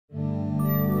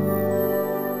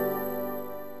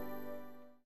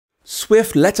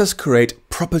Swift lets us create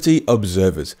property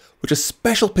observers, which are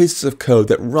special pieces of code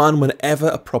that run whenever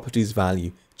a property's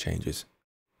value changes.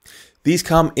 These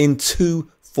come in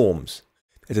two forms.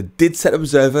 There's a didSet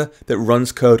observer that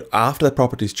runs code after the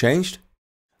property's changed,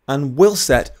 and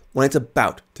WillSet when it's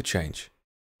about to change.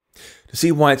 To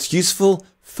see why it's useful,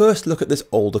 first look at this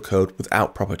older code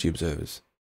without property observers.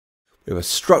 We have a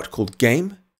struct called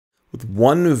game with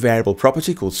one variable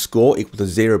property called score equal to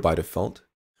 0 by default.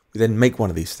 We then make one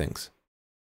of these things.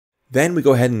 Then we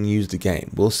go ahead and use the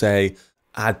game. We'll say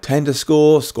add 10 to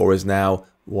score, score is now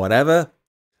whatever,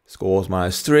 scores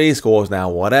minus 3, score is now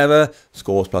whatever,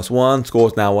 scores plus 1,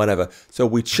 scores now whatever. So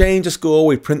we change the score,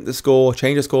 we print the score,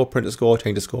 change the score, print the score,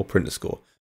 change the score, print the score.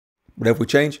 Whatever we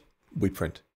change, we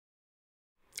print.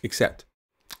 Except,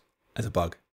 as a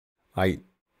bug, I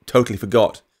totally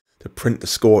forgot to print the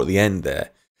score at the end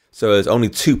there. So there's only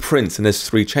 2 prints and there's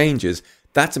 3 changes.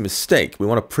 That's a mistake. We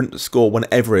want to print the score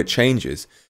whenever it changes.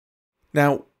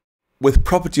 Now, with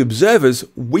property observers,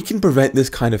 we can prevent this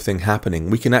kind of thing happening.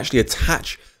 We can actually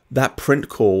attach that print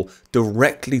call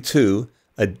directly to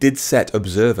a didSet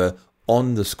observer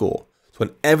on the score. So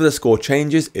whenever the score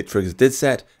changes, it triggers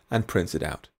didSet and prints it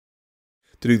out.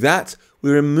 To do that, we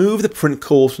remove the print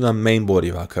calls from the main body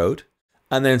of our code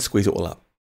and then squeeze it all up.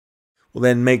 We'll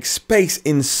then make space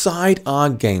inside our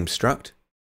game struct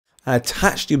and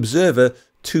attach the observer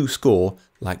to score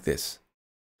like this.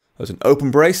 There's an open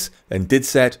brace, then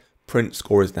didSet, print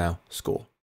score is now score.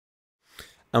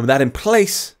 And with that in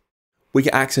place, we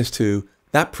get access to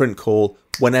that print call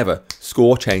whenever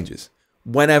score changes.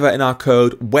 Whenever in our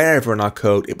code, wherever in our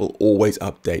code, it will always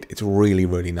update. It's really,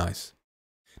 really nice.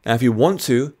 Now, if you want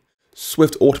to,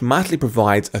 Swift automatically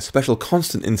provides a special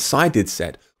constant inside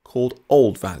didSet called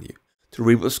old value to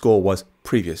read what the score was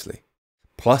previously.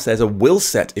 Plus, there's a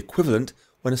WillSet equivalent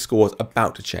when a score is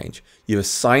about to change. You've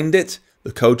assigned it,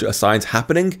 the code to assign is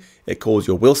happening, it calls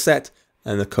your WillSet,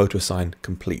 and the code to assign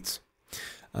completes.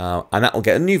 And that will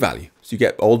get a new value. So you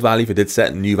get old value for didSet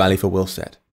and new value for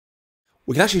WillSet.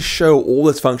 We can actually show all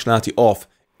this functionality off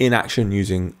in action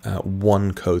using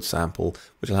one code sample,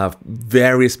 which will have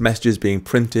various messages being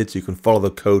printed so you can follow the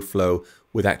code flow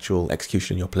with actual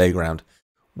execution in your playground.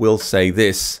 We'll say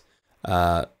this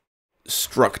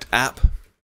struct app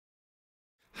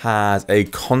has a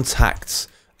contacts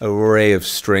array of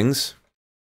strings.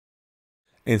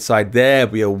 Inside there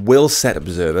will be a WillSet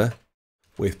observer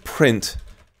with print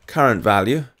current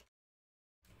value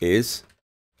is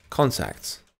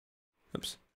contacts.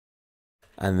 Oops.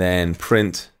 And then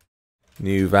print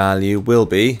new value will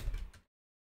be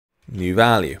new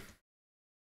value.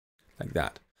 Like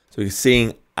that. So you're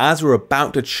seeing as we're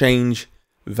about to change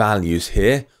values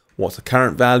here, what's the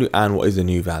current value and what is the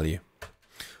new value.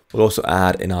 We'll also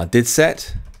add in our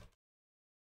didSet,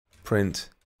 print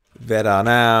there are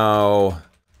now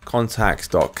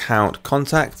contacts.count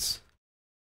contacts,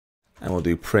 and we'll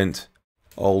do print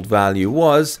old value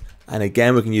was, and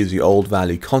again we can use the old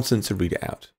value constant to read it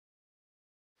out.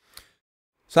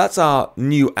 So that's our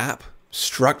new app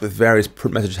struct with various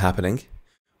print messages happening.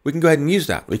 We can go ahead and use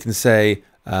that. We can say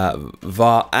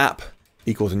var app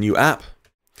equals a new app,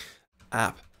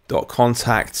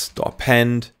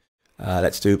 app.contacts.append.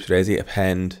 Let's do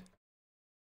append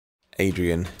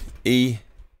Adrian E,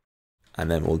 and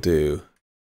then we'll do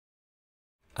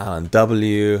Alan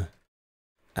W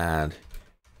and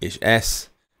Ish S,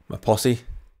 my posse.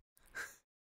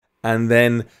 And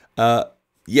then,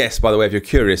 yes, by the way, if you're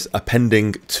curious,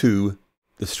 appending to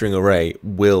the string array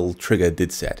will trigger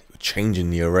didSet, changing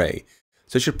the array.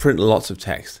 So it should print lots of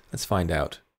text. Let's find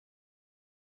out.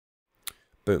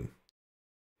 Boom.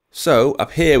 So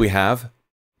up here we have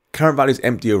current value is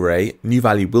empty array, new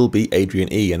value will be Adrian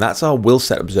E, and that's our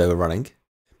WillSet observer running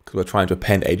because we're trying to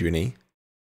append Adrian E.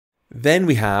 Then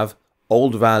we have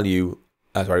old value,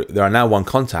 there are now 1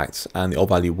 contacts and the old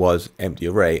value was empty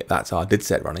array. That's our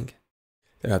didSet running.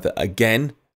 Then we have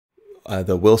again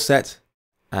the WillSet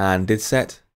and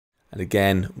didSet, and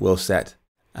again WillSet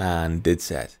and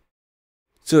didSet.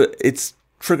 So it's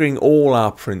triggering all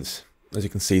our prints, as you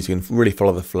can see, so you can really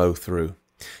follow the flow through.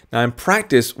 Now in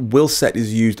practice, WillSet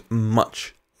is used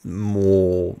much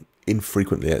more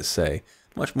infrequently, let's say,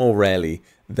 much more rarely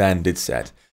than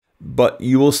didSet. But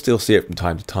you will still see it from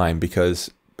time to time because,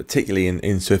 particularly in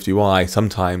SwiftUI,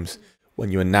 sometimes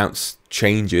when you announce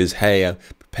changes, hey,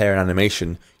 prepare an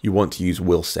animation, you want to use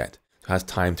WillSet. It has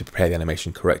time to prepare the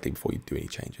animation correctly before you do any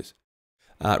changes.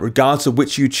 Regardless of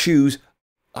which you choose,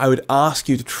 I would ask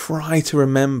you to try to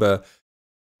remember,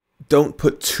 don't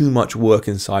put too much work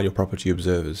inside your property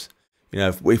observers. You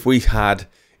know, if we had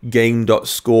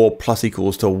game.score plus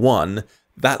equals to 1,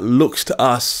 that looks to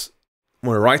us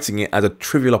We're writing it as a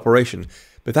trivial operation,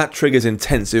 but that triggers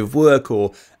intensive work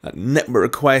or network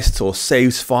requests or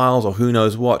saves files or who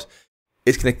knows what.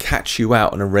 It's going to catch you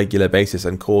out on a regular basis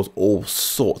and cause all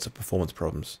sorts of performance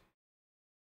problems.